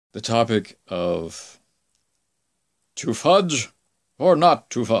The topic of to fudge or not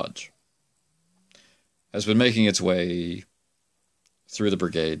to fudge has been making its way through the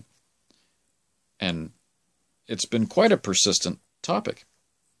brigade, and it's been quite a persistent topic,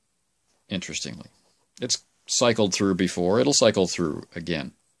 interestingly. It's cycled through before, it'll cycle through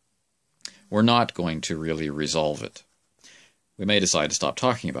again. We're not going to really resolve it. We may decide to stop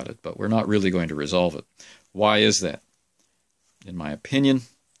talking about it, but we're not really going to resolve it. Why is that? In my opinion,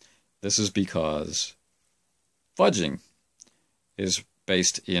 this is because fudging is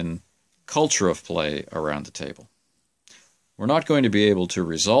based in culture of play around the table. We're not going to be able to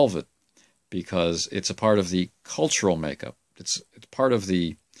resolve it because it's a part of the cultural makeup. It's part of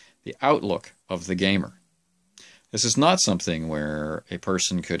the outlook of the gamer. This is not something where a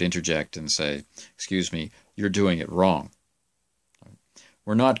person could interject and say, "Excuse me, you're doing it wrong."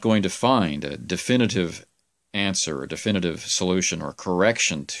 We're not going to find a definitive answer, a definitive solution or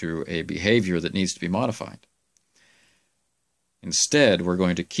correction to a behavior that needs to be modified. Instead, we're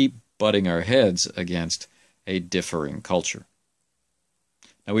going to keep butting our heads against a differing culture.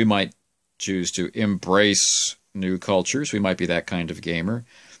 Now, we might choose to embrace new cultures. We might be that kind of gamer.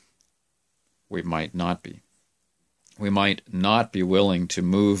 We might not be. We might not be willing to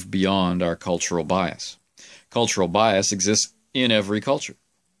move beyond our cultural bias. Cultural bias exists in every culture.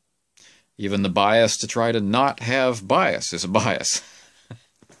 Even the bias to try to not have bias is a bias.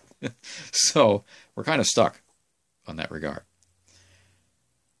 So we're kind of stuck on that regard.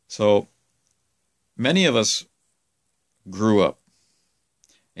 So many of us grew up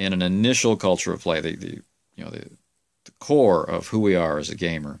in an initial culture of play, the core of who we are as a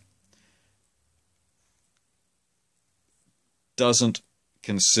gamer doesn't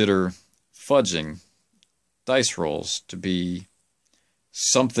consider fudging dice rolls to be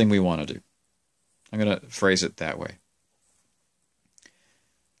something we want to do. I'm going to phrase it that way.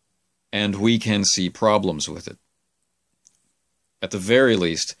 And we can see problems with it. At the very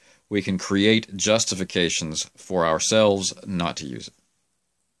least, we can create justifications for ourselves not to use it.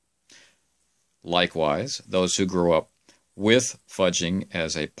 Likewise, those who grow up with fudging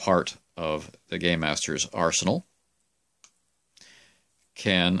as a part of the Game Master's arsenal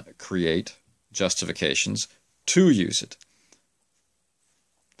can create justifications to use it.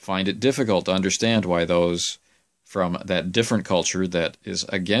 Find it difficult to understand why those from that different culture that is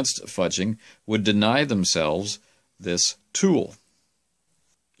against fudging would deny themselves this tool.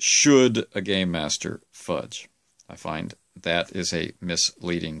 Should a game master fudge? I find that is a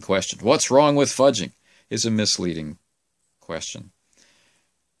misleading question. What's wrong with fudging is a misleading question.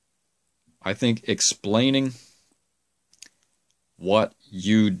 I think explaining what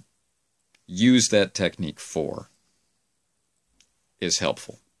you use that technique for is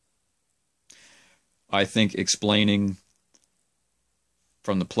helpful. I think explaining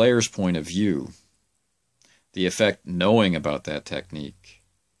from the player's point of view the effect knowing about that technique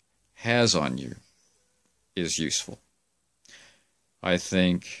has on you is useful. I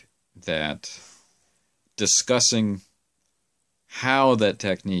think that discussing how that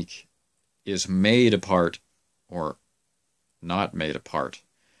technique is made a part or not made a part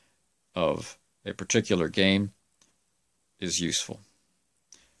of a particular game is useful.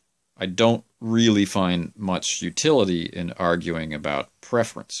 I don't really find much utility in arguing about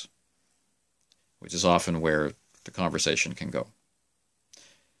preference, which is often where the conversation can go.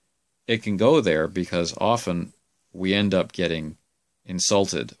 It can go there because often we end up getting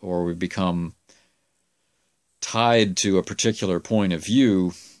insulted or we become tied to a particular point of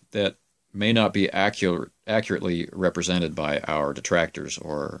view that may not be accurately represented by our detractors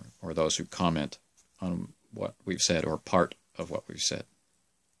or those who comment on what we've said or part of what we've said.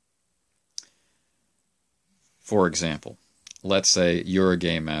 For example, let's say you're a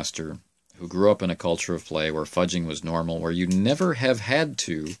game master who grew up in a culture of play where fudging was normal, where you never have had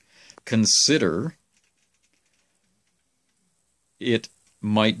to consider it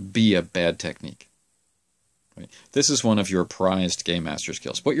might be a bad technique. Right? This is one of your prized game master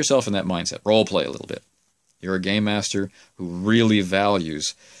skills. Put yourself in that mindset. Role play a little bit. You're a game master who really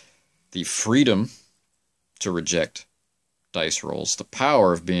values the freedom to reject dice rolls, the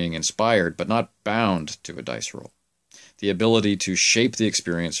power of being inspired but not bound to a dice roll, the ability to shape the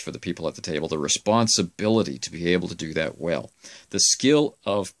experience for the people at the table, the responsibility to be able to do that well, the skill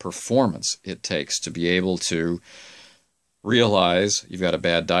of performance it takes to be able to realize you've got a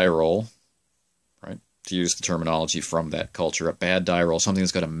bad die roll, right? To use the terminology from that culture, a bad die roll, something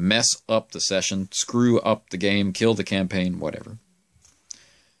that's going to mess up the session, screw up the game, kill the campaign, whatever.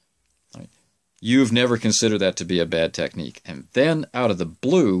 Right? You've never considered that to be a bad technique. And then, out of the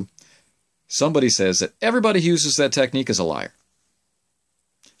blue, somebody says that everybody who uses that technique is a liar.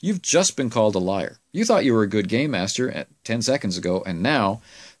 You've just been called a liar. You thought you were a good game master 10 seconds ago, and now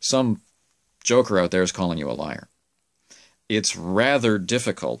some joker out there is calling you a liar. It's rather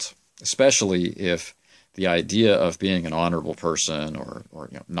difficult, especially if the idea of being an honorable person or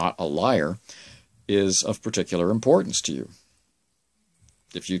not a liar is of particular importance to you.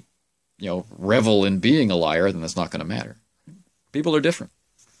 If you revel in being a liar, then that's not going to matter. People are different.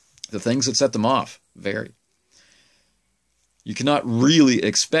 The things that set them off vary. You cannot really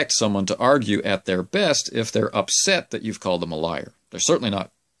expect someone to argue at their best if they're upset that you've called them a liar. They're certainly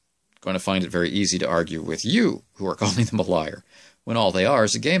not going to find it very easy to argue with you who are calling them a liar when all they are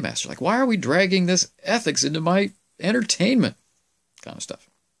is a game master. Like, why are we dragging this ethics into my entertainment? Kind of stuff.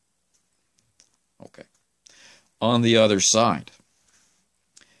 Okay. On the other side,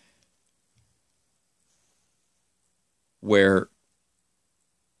 where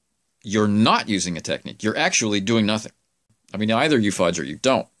you're not using a technique, you're actually doing nothing. I mean, either you fudge or you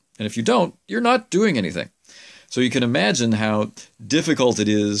don't. And if you don't, you're not doing anything. So you can imagine how difficult it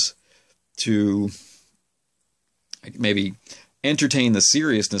is to maybe entertain the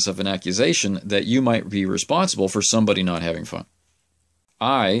seriousness of an accusation that you might be responsible for somebody not having fun.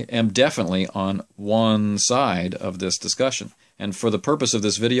 I am definitely on one side of this discussion. And for the purpose of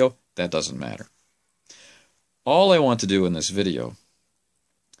this video, that doesn't matter. All I want to do in this video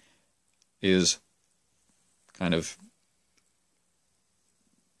is kind of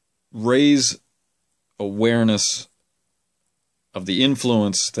raise awareness of the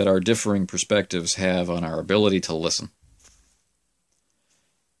influence that our differing perspectives have on our ability to listen.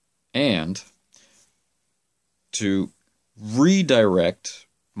 And to redirect,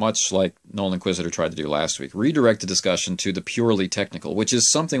 much like Nolan Inquisitor tried to do last week, redirect the discussion to the purely technical, which is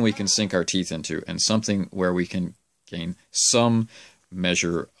something we can sink our teeth into and something where we can gain some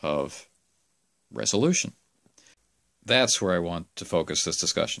measure of resolution. That's where I want to focus this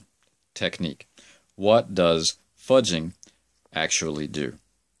discussion. Technique. What does fudging actually do?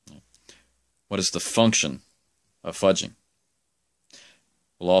 What is the function of fudging?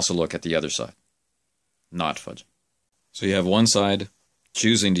 We'll also look at the other side, not fudging. So you have one side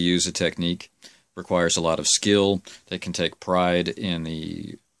choosing to use a technique, requires a lot of skill. They can take pride in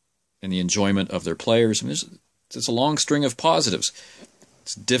the enjoyment of their players. I mean, it's a long string of positives.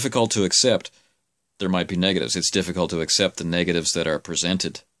 It's difficult to accept there might be negatives. It's difficult to accept the negatives that are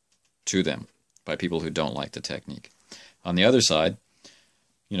presented to them by people who don't like the technique. On the other side,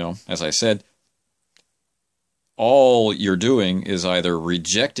 as I said, all you're doing is either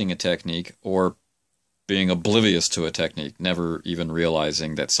rejecting a technique or being oblivious to a technique, never even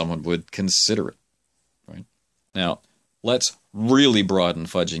realizing that someone would consider it. Right? Now, let's really broaden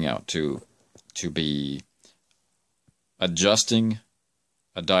fudging out to be adjusting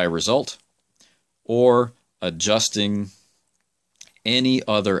a die result or adjusting any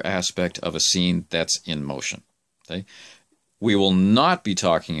other aspect of a scene that's in motion. Okay? We will not be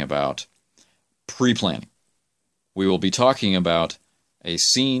talking about pre-planning. We will be talking about a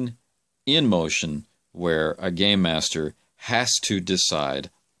scene in motion where a game master has to decide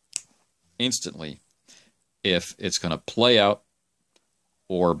instantly if it's going to play out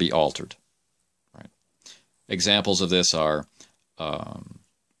or be altered. Right? Examples of this are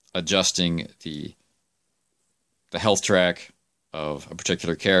adjusting the health track of a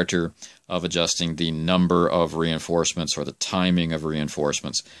particular character, of adjusting the number of reinforcements or the timing of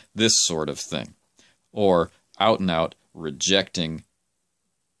reinforcements, this sort of thing. Or out and out rejecting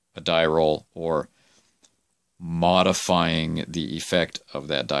a die roll or modifying the effect of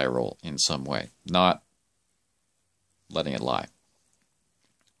that die roll in some way, not letting it lie.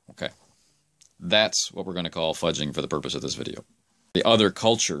 Okay, that's what we're going to call fudging for the purpose of this video. The other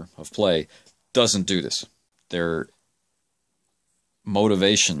culture of play doesn't do this. Their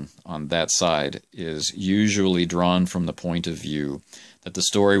motivation on that side is usually drawn from the point of view that the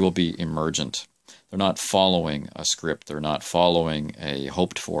story will be emergent. They're not following a script. They're not following a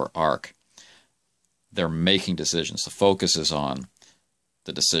hoped-for arc. They're making decisions. The focus is on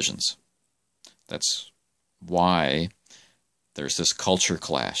the decisions. That's why there's this culture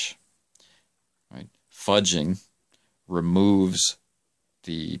clash. Right? Fudging removes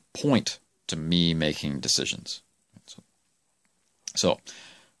the point to me making decisions. So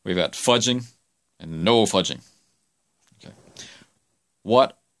we've got fudging and no fudging. Okay.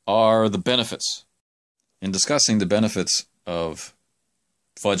 What are the benefits? In discussing the benefits of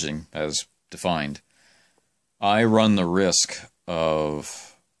fudging as defined, I run the risk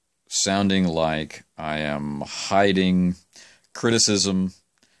of sounding like I am hiding criticism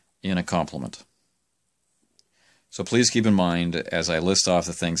in a compliment. So please keep in mind, as I list off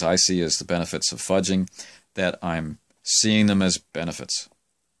the things I see as the benefits of fudging, that I'm seeing them as benefits.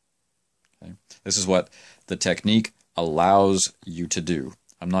 Okay? This is what the technique allows you to do.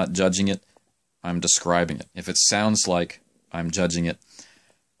 I'm not judging it, I'm describing it. If it sounds like I'm judging it,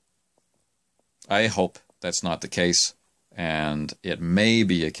 I hope that's not the case, and it may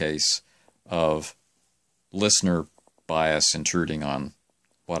be a case of listener bias intruding on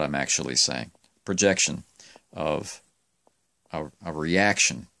what I'm actually saying. Projection of a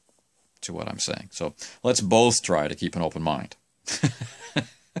reaction to what I'm saying. So let's both try to keep an open mind.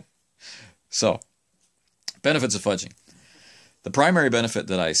 So, benefits of fudging. The primary benefit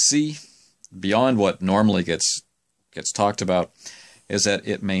that I see, beyond what normally gets talked about, is that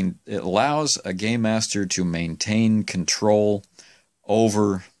it allows a game master to maintain control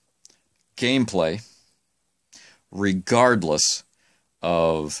over gameplay regardless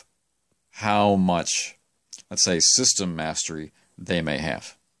of how much, let's say, system mastery they may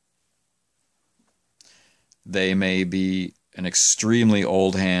have. They may be an extremely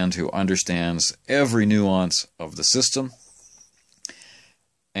old hand who understands every nuance of the system,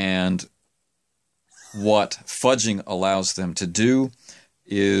 and what fudging allows them to do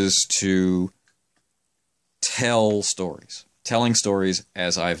is to tell stories. Telling stories,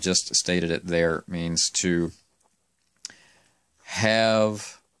 as I've just stated it there, means to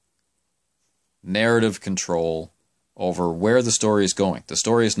have narrative control over where the story is going. The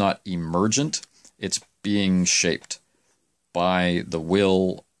story is not emergent, it's being shaped by the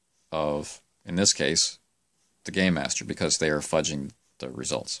will of, in this case, the game master, because they are fudging the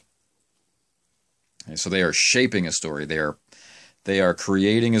results. Okay, so they are shaping a story. They are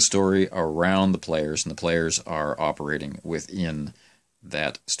creating a story around the players, and the players are operating within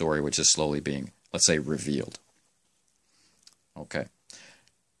that story, which is slowly being, let's say, revealed. Okay.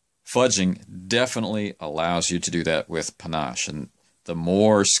 Fudging definitely allows you to do that with panache, and the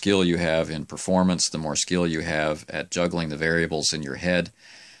more skill you have in performance, the more skill you have at juggling the variables in your head,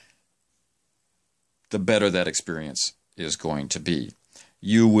 the better that experience is going to be.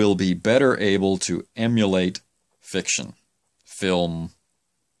 You will be better able to emulate fiction, film,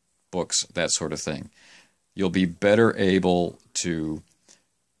 books, that sort of thing. You'll be better able to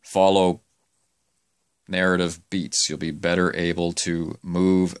follow narrative beats. You'll be better able to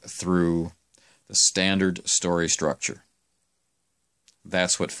move through the standard story structure.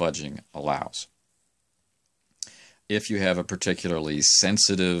 That's what fudging allows. If you have a particularly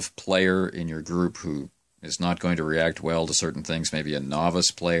sensitive player in your group who is not going to react well to certain things, maybe a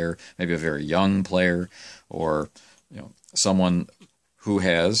novice player, maybe a very young player, or someone who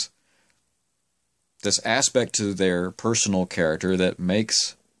has this aspect to their personal character that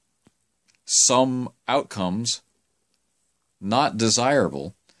makes some outcomes not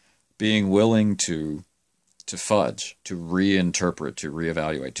desirable, being willing to fudge, to reinterpret, to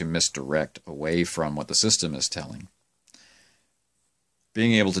reevaluate, to misdirect away from what the system is telling.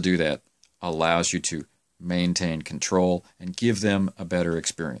 Being able to do that allows you to maintain control and give them a better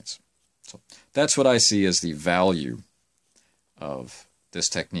experience. So that's what I see as the value of this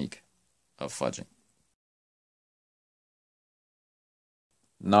technique of fudging.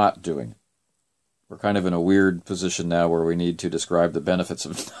 Not doing it. We're kind of in a weird position now where we need to describe the benefits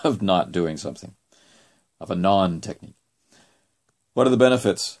of not doing something, of a non-technique. What are the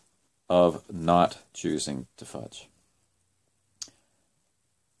benefits of not choosing to fudge?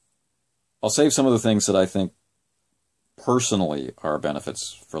 I'll save some of the things that I think personally are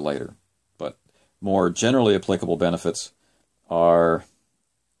benefits for later, but more generally applicable benefits are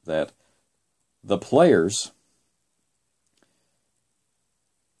that the players,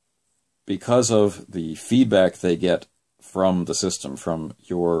 because of the feedback they get from the system, from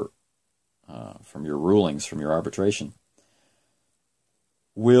your rulings, from your arbitration,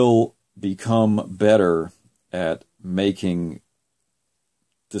 will become better at making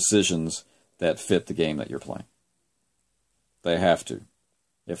decisions that fit the game that you're playing. They have to.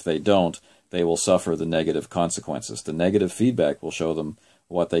 If they don't, they will suffer the negative consequences. The negative feedback will show them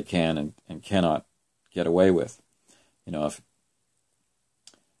what they can and cannot get away with. If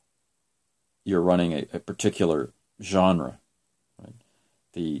you're running a particular genre, right,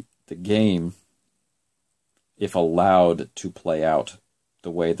 the game, if allowed to play out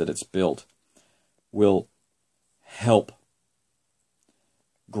the way that it's built, will help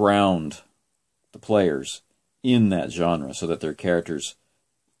ground the players in that genre so that their characters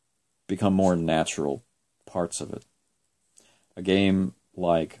become more natural parts of it. A game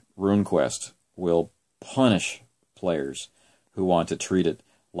like RuneQuest will punish players who want to treat it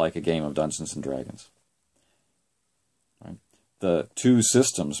like a game of Dungeons and Dragons. Right? The two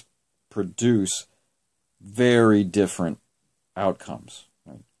systems produce very different outcomes.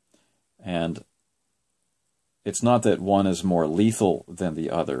 Right? And it's not that one is more lethal than the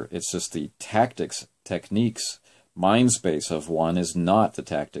other. It's just the tactics, techniques, mind space of one is not the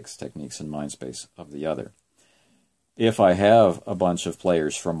tactics, techniques, and mind space of the other. If I have a bunch of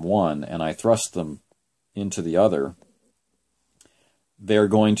players from one and I thrust them into the other, they're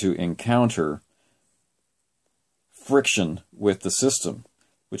going to encounter friction with the system,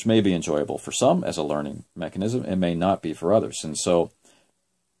 which may be enjoyable for some as a learning mechanism. It may not be for others. And so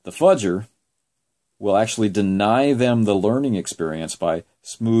the fudger will actually deny them the learning experience by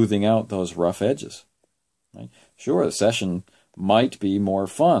smoothing out those rough edges. Right? Sure, the session might be more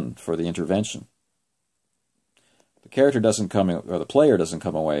fun for the intervention. The character doesn't come, or the player doesn't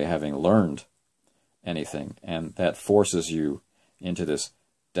come away having learned anything, and that forces you into this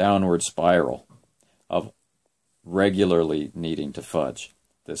downward spiral of regularly needing to fudge.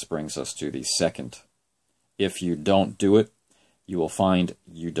 This brings us to the second. If you don't do it, you will find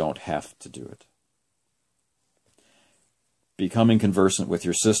you don't have to do it. Becoming conversant with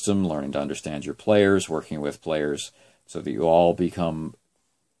your system, learning to understand your players, working with players so that you all become,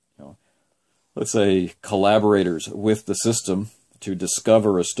 let's say, collaborators with the system to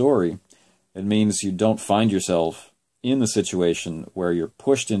discover a story. It means you don't find yourself in the situation where you're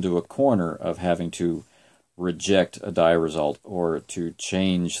pushed into a corner of having to reject a die result or to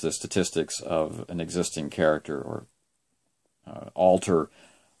change the statistics of an existing character or alter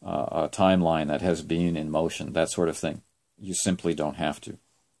a timeline that has been in motion, that sort of thing. You simply don't have to.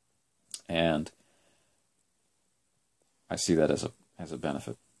 And I see that as a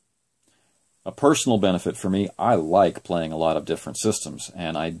benefit. A personal benefit for me, I like playing a lot of different systems,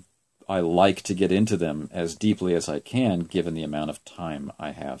 and I like to get into them as deeply as I can given the amount of time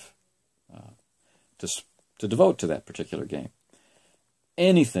I have to devote to that particular game.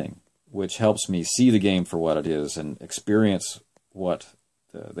 Anything which helps me see the game for what it is and experience what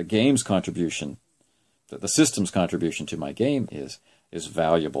the game's contribution, the system's contribution to my game is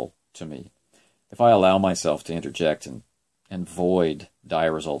valuable to me. If I allow myself to interject and void die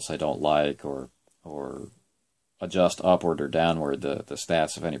results I don't like or adjust upward or downward the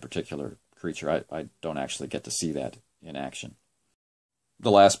stats of any particular creature, I don't actually get to see that in action.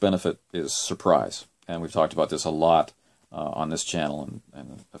 The last benefit is surprise. And we've talked about this a lot on this channel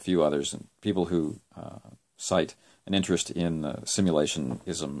and a few others. And people who cite an interest in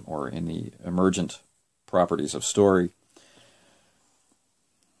simulationism or in the emergent properties of story.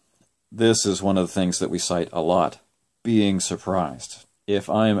 This is one of the things that we cite a lot, being surprised. If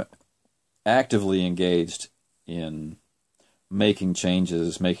I'm actively engaged in making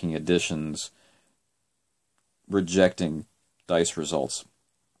changes, making additions, rejecting dice results,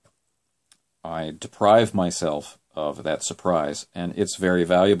 I deprive myself of that surprise, and it's very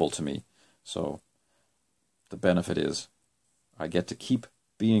valuable to me. So the benefit is I get to keep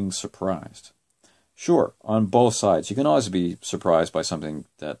being surprised. Sure, on both sides, you can always be surprised by something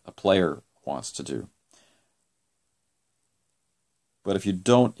that a player wants to do. But if you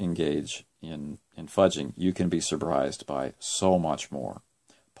don't engage in fudging, you can be surprised by so much more,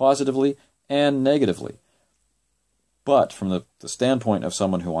 positively and negatively. But from the standpoint of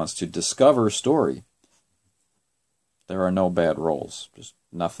someone who wants to discover story, there are no bad rolls. There's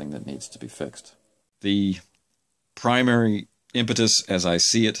nothing that needs to be fixed. The primary impetus, as I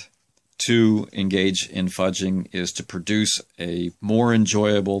see it, to engage in fudging is to produce a more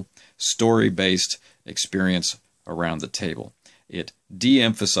enjoyable, story-based experience around the table. It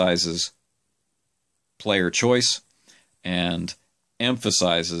de-emphasizes player choice and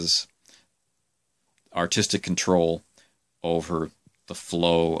emphasizes artistic control over the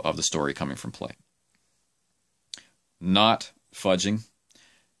flow of the story coming from play. Not fudging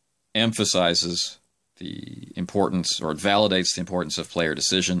emphasizes the importance, or it validates the importance of player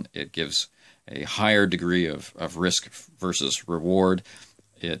decision. It gives a higher degree of risk versus reward.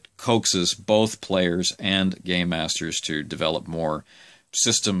 It coaxes both players and game masters to develop more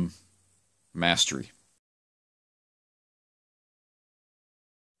system mastery.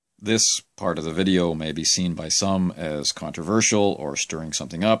 This part of the video may be seen by some as controversial or stirring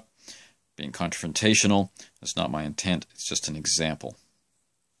something up, being confrontational. That's not my intent, it's just an example.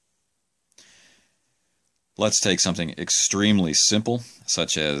 Let's take something extremely simple,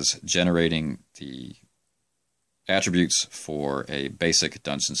 such as generating the attributes for a basic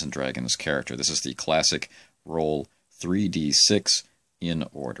Dungeons & Dragons character. This is the classic roll 3d6 in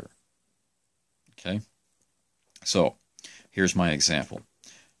order. Okay? So, here's my example.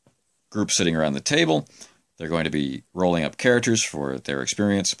 Group sitting around the table, they're going to be rolling up characters for their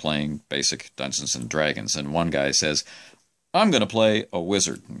experience playing basic Dungeons & Dragons. And one guy says, I'm going to play a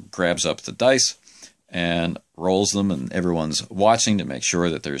wizard, and grabs up the dice and rolls them, and everyone's watching to make sure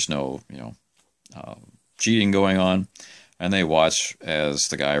that there's no, cheating going on, and they watch as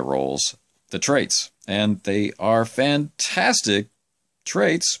the guy rolls the traits. And they are fantastic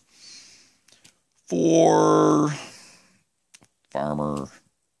traits for farmer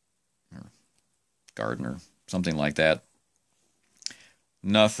or gardener, something like that.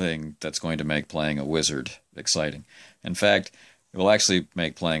 Nothing that's going to make playing a wizard exciting. In fact, it will actually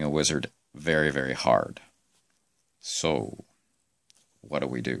make playing a wizard very, very hard. So, what do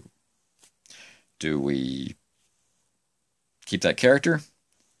we do? Do we keep that character,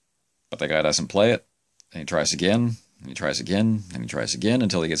 but the guy doesn't play it, and he tries again, and he tries again, and he tries again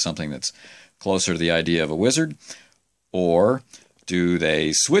until he gets something that's closer to the idea of a wizard? Or do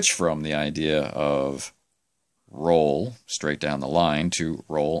they switch from the idea of roll straight down the line to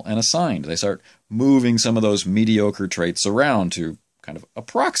roll and assign? They start moving some of those mediocre traits around to kind of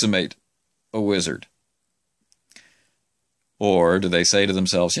approximate a wizard. Or do they say to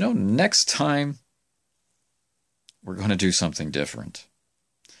themselves, you know, next time we're going to do something different?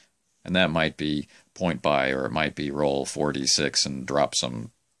 And that might be point buy, or it might be roll 4d6 and drop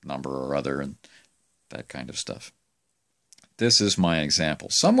some number or other and that kind of stuff. This is my example.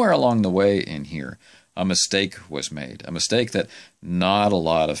 Somewhere along the way in here, a mistake was made. A mistake that not a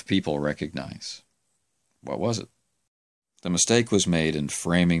lot of people recognize. What was it? The mistake was made in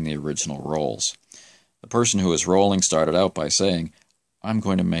framing the original rolls. The person who was rolling started out by saying, I'm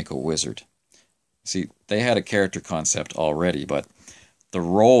going to make a wizard. See, they had a character concept already, but the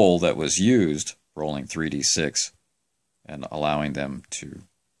roll that was used, rolling 3d6 and allowing them to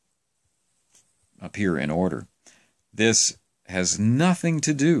appear in order, this has nothing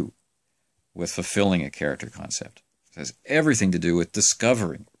to do with fulfilling a character concept. It has everything to do with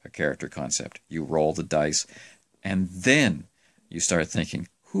discovering a character concept. You roll the dice, and then you start thinking,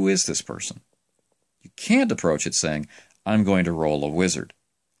 who is this person? You can't approach it saying, I'm going to roll a wizard,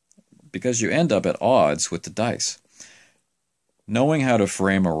 because you end up at odds with the dice. Knowing how to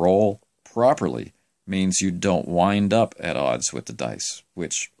frame a roll properly means you don't wind up at odds with the dice,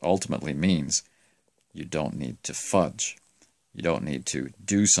 which ultimately means you don't need to fudge. You don't need to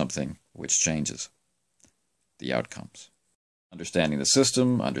do something which changes the outcomes. Understanding the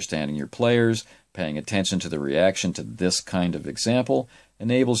system, understanding your players, paying attention to the reaction to this kind of example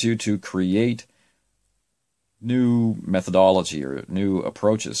enables you to create new methodology or new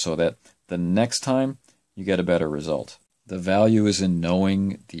approaches so that the next time you get a better result. The value is in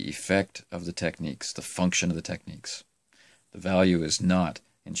knowing the effect of the techniques, the function of the techniques. The value is not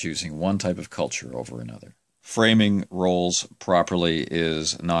in choosing one type of culture over another. Framing roles properly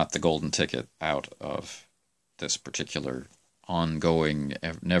is not the golden ticket out of this particular ongoing,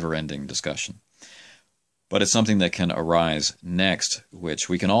 never-ending discussion. But it's something that can arise next, which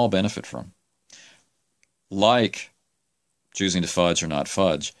we can all benefit from. Like choosing to fudge or not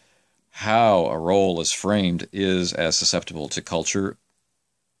fudge, how a role is framed is as susceptible to culture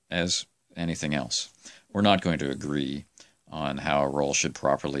as anything else. We're not going to agree on how a role should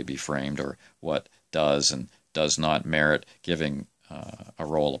properly be framed or what does and does not merit giving a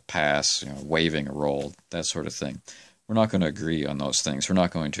role a pass, waiving a role, that sort of thing. We're not going to agree on those things. We're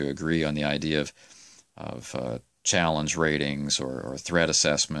not going to agree on the idea of challenge ratings or threat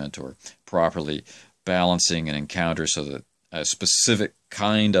assessment or properly balancing an encounter so that a specific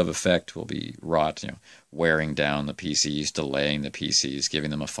kind of effect will be wrought, wearing down the PCs, delaying the PCs, giving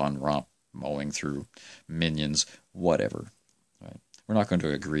them a fun romp, mowing through minions, whatever. Right? We're not going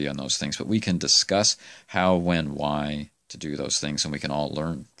to agree on those things, but we can discuss how, when, why to do those things, and we can all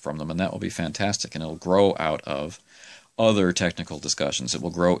learn from them, and that will be fantastic, and it'll grow out of other technical discussions. It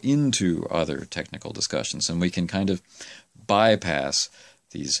will grow into other technical discussions, and we can kind of bypass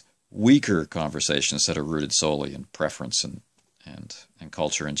these weaker conversations that are rooted solely in preference and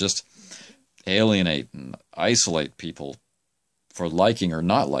culture, and just alienate and isolate people for liking or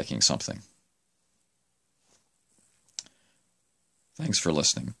not liking something. Thanks for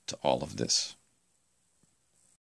listening to all of this.